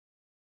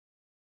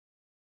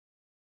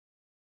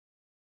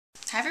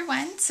Hi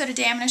everyone, so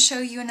today I'm going to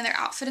show you another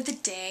outfit of the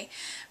day.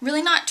 I'm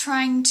really not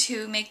trying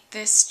to make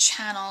this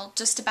channel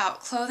just about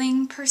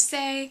clothing per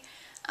se.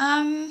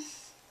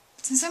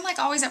 Since I'm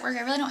always at work,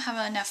 I really don't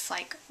have enough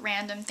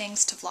random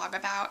things to vlog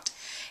about.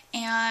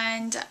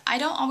 And I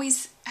don't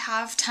always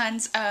have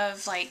tons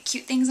of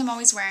cute things I'm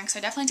always wearing, so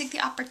I definitely take the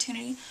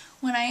opportunity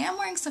when I am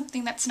wearing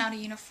something that's not a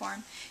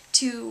uniform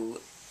to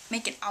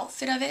make an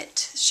outfit of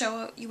it,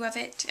 show you of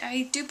it.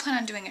 I do plan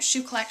on doing a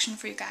shoe collection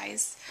for you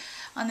guys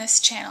on this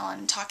channel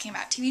and talking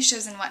about TV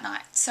shows and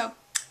whatnot. So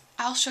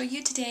I'll show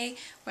you today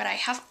what I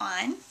have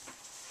on.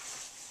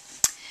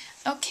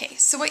 Okay,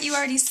 so what you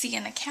already see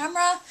in the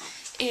camera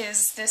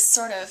is this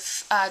sort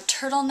of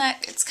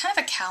turtleneck. It's kind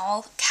of a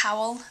cowl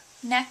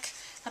neck.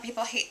 A lot of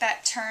people hate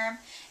that term.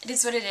 It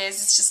is what it is.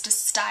 It's just a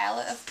style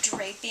of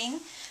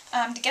draping.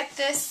 To get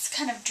this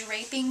kind of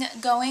draping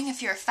going,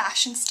 if you're a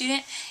fashion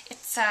student, it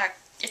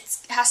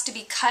has to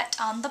be cut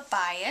on the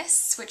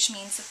bias, which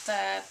means that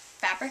the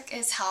fabric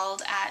is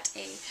held at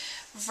a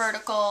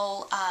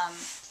vertical,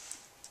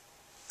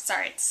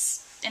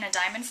 it's in a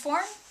diamond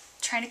form.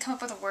 I'm trying to come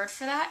up with a word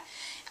for that.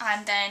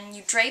 And then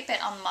you drape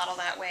it on the model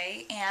that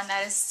way, and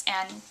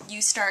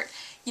you start,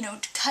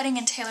 cutting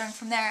and tailoring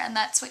from there, and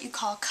that's what you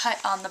call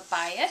cut on the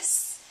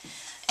bias.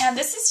 And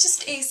this is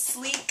just a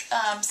sleek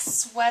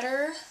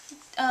sweater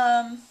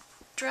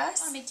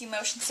dress. I'll make you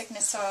motion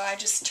sickness, so I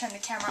just turn the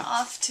camera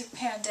off to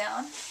pan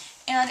down.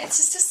 And it's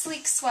just a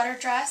sleek sweater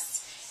dress.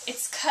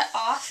 It's cut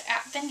off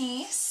at the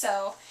knee,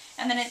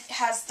 and then it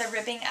has the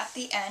ribbing at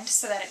the end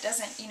so that it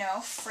doesn't,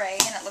 fray,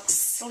 and it looks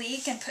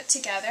sleek and put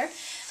together.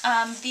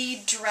 The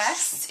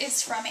dress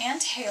is from Ann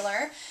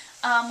Taylor,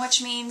 which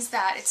means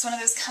that it's one of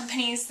those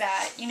companies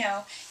that, you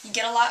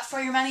get a lot for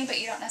your money, but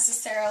you don't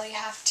necessarily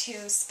have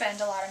to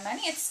spend a lot of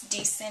money. It's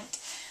decent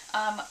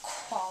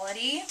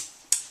quality.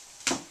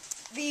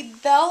 The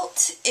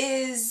belt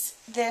is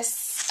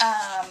this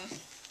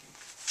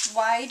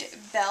wide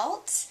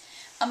belt.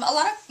 A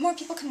lot of more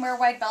people can wear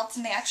wide belts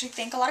than they actually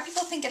think. A lot of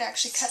people think it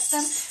actually cuts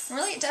them.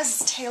 Really, it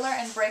does is tailor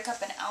and break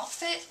up an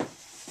outfit.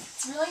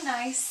 It's really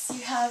nice.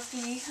 You have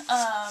the,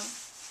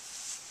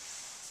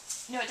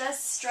 it does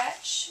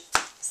stretch,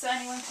 so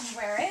anyone can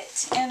wear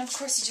it. And of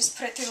course, you just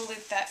put it through the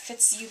loop that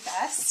fits you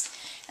best.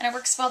 And it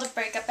works well to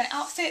break up an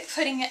outfit.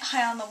 Putting it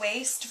high on the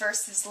waist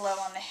versus low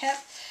on the hip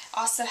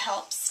also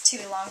helps to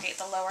elongate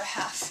the lower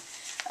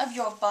half of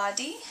your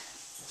body.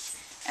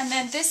 And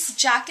then this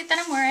jacket that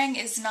I'm wearing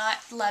is not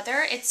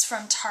leather, it's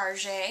from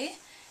Target.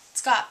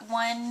 It's got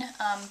one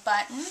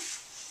button.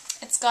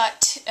 It's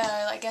got,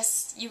 I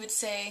guess you would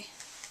say,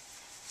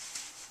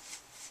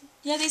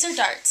 yeah, these are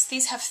darts.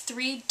 These have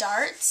 3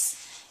 darts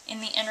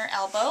in the inner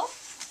elbow.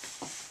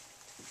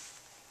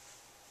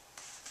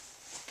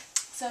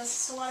 So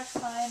it's just a lot of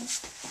fun.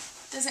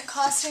 Doesn't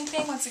cost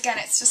anything. Once again,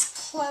 it's just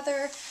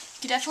pleather.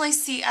 You can definitely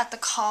see at the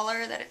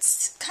collar that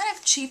it's kind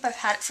of cheap. I've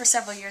had it for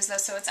several years though,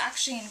 so it's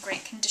actually in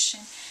great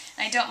condition.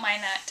 And I don't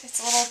mind that. It's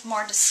a little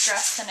more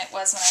distressed than it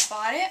was when I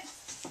bought it.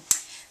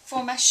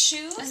 For my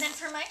shoes, and then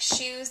for my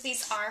shoes,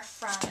 these are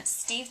from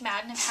Steve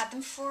Madden. I've had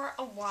them for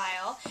a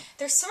while.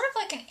 They're sort of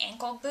like an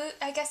ankle boot,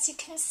 I guess you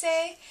can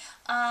say.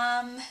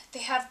 They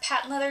have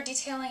patent leather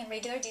detailing and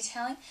regular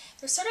detailing.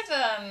 They're sort of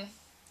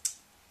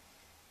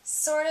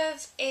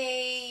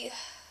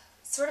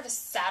a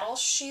saddle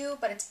shoe,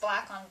 but it's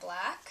black on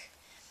black.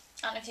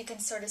 I don't know if you can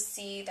sort of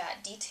see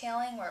that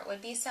detailing where it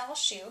would be a saddle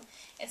shoe.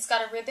 It's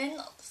got a ribbon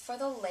for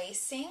the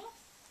lacing.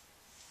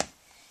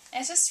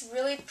 And it's just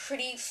really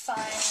pretty fun,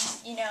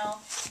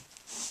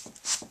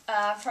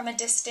 from a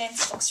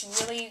distance. It looks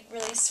really,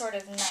 really sort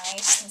of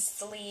nice and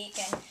sleek.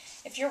 And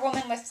if you're a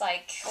woman with,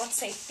 let's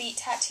say feet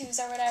tattoos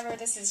or whatever,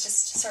 this is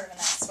just sort of a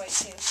nice way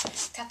to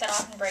cut that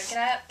off and break it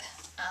up.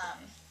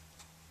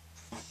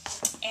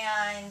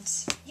 And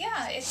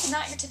yeah, it's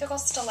not your typical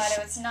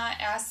stiletto. It's not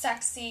as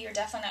sexy. You're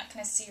definitely not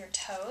going to see your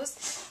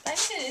toes. But I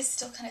think it is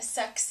still kind of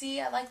sexy.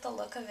 I like the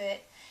look of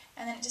it.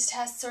 And then it just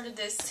has sort of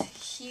this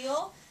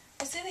heel.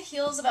 I'd say the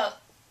heel is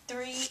about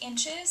 3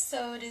 inches,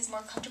 so it is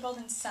more comfortable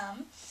than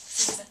some.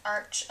 So it doesn't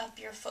arch up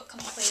your foot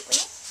completely.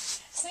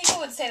 Some people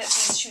would say that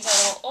these shoes are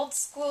a little old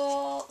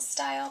school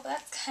style, but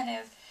that's kind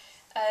of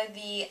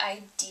the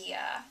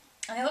idea.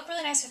 And they look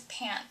really nice with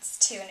pants,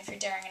 too, and if you're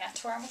daring enough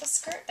to wear them with a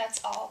skirt,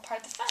 that's all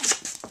part of the fun.